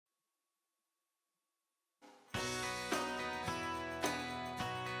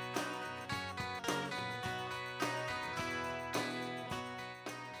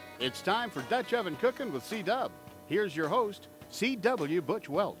It's time for Dutch Oven Cooking with Cee Dub. Here's your host, C.W. Butch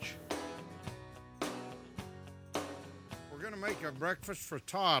Welch. We're going to make a breakfast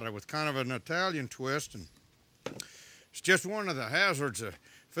frittata with kind of an Italian twist, and it's just one of the hazards of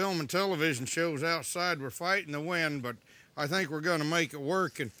film and television shows outside. We're fighting the wind, but I think we're going to make it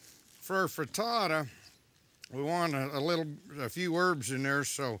work. And for a frittata, we want a few herbs in there,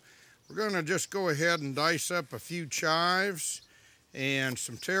 so we're going to just go ahead and dice up a few chives and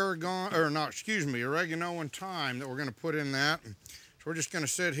some oregano and thyme that we're going to put in that. So we're just going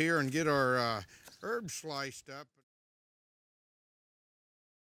to sit here and get our herbs sliced up.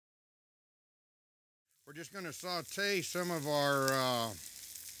 We're just going to saute some of our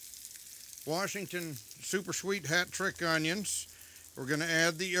Washington super sweet hat trick onions. We're going to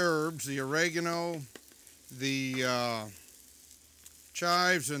add the herbs, the oregano, the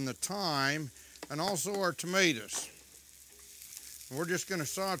chives and the thyme, and also our tomatoes. We're just going to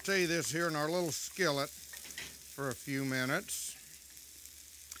saute this here in our little skillet for a few minutes,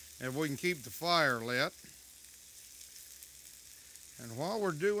 if we can keep the fire lit. And while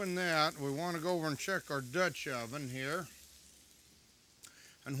we're doing that, we want to go over and check our Dutch oven here.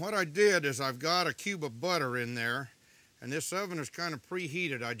 And what I did is I've got a cube of butter in there, and this oven is kind of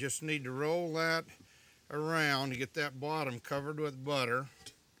preheated. I just need to roll that around to get that bottom covered with butter.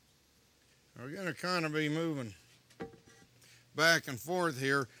 We're going to kind of be moving back and forth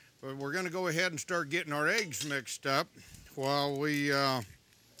here, but we're going to go ahead and start getting our eggs mixed up while we are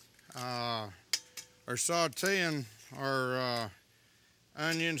sauteing our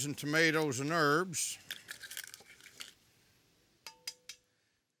onions and tomatoes and herbs.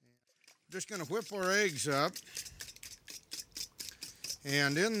 Just going to whip our eggs up,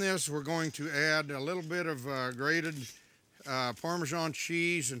 and in this we're going to add a little bit of grated Parmesan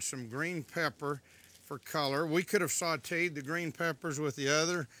cheese and some green pepper for color. We could have sauteed the green peppers with the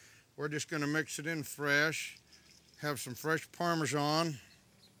other. We're just going to mix it in fresh. Have some fresh Parmesan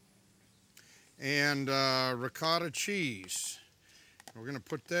and ricotta cheese. We're going to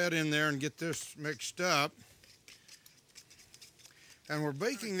put that in there and get this mixed up. And we're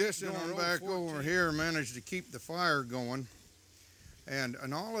baking this in on back over here, managed to keep the fire going. And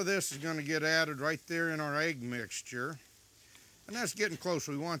all of this is going to get added right there in our egg mixture. And that's getting close.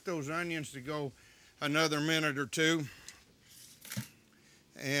 We want those onions to go another minute or two.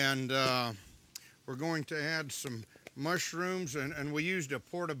 And we're going to add some mushrooms, and we used a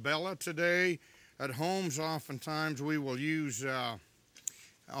portobello today. At homes, oftentimes we will use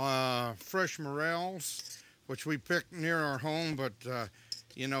fresh morels, which we picked near our home, but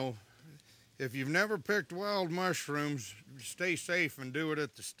you know, if you've never picked wild mushrooms, stay safe and do it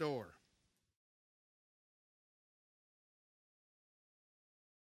at the store.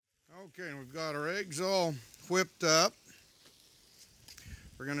 Okay, and we've got our eggs all whipped up.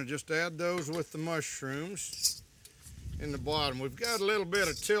 We're going to just add those with the mushrooms in the bottom. We've got a little bit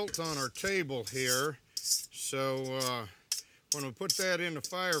of tilt on our table here, so when we put that in the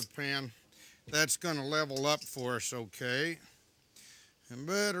fire pan, that's going to level up for us okay. And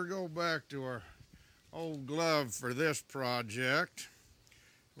better go back to our old glove for this project.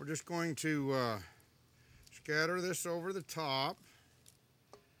 We're just going to scatter this over the top.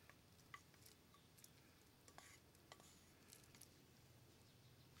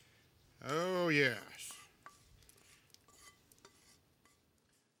 Oh, yes.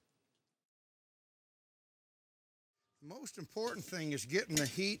 The most important thing is getting the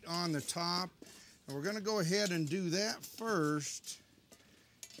heat on the top. And we're going to go ahead and do that first.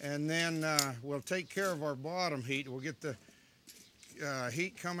 And then we'll take care of our bottom heat. We'll get the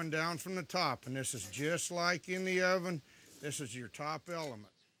heat coming down from the top. And this is just like in the oven. This is your top element.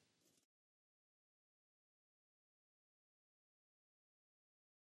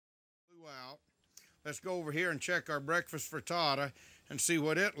 Out. Let's go over here and check our breakfast frittata and see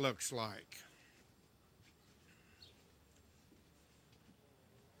what it looks like.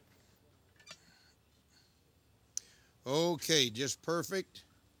 Okay, just perfect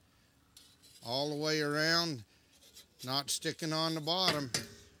all the way around, not sticking on the bottom.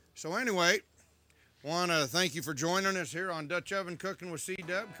 So anyway, want to thank you for joining us here on Dutch Oven Cooking with Cee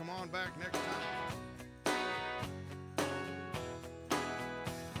Dub. Come on back next time.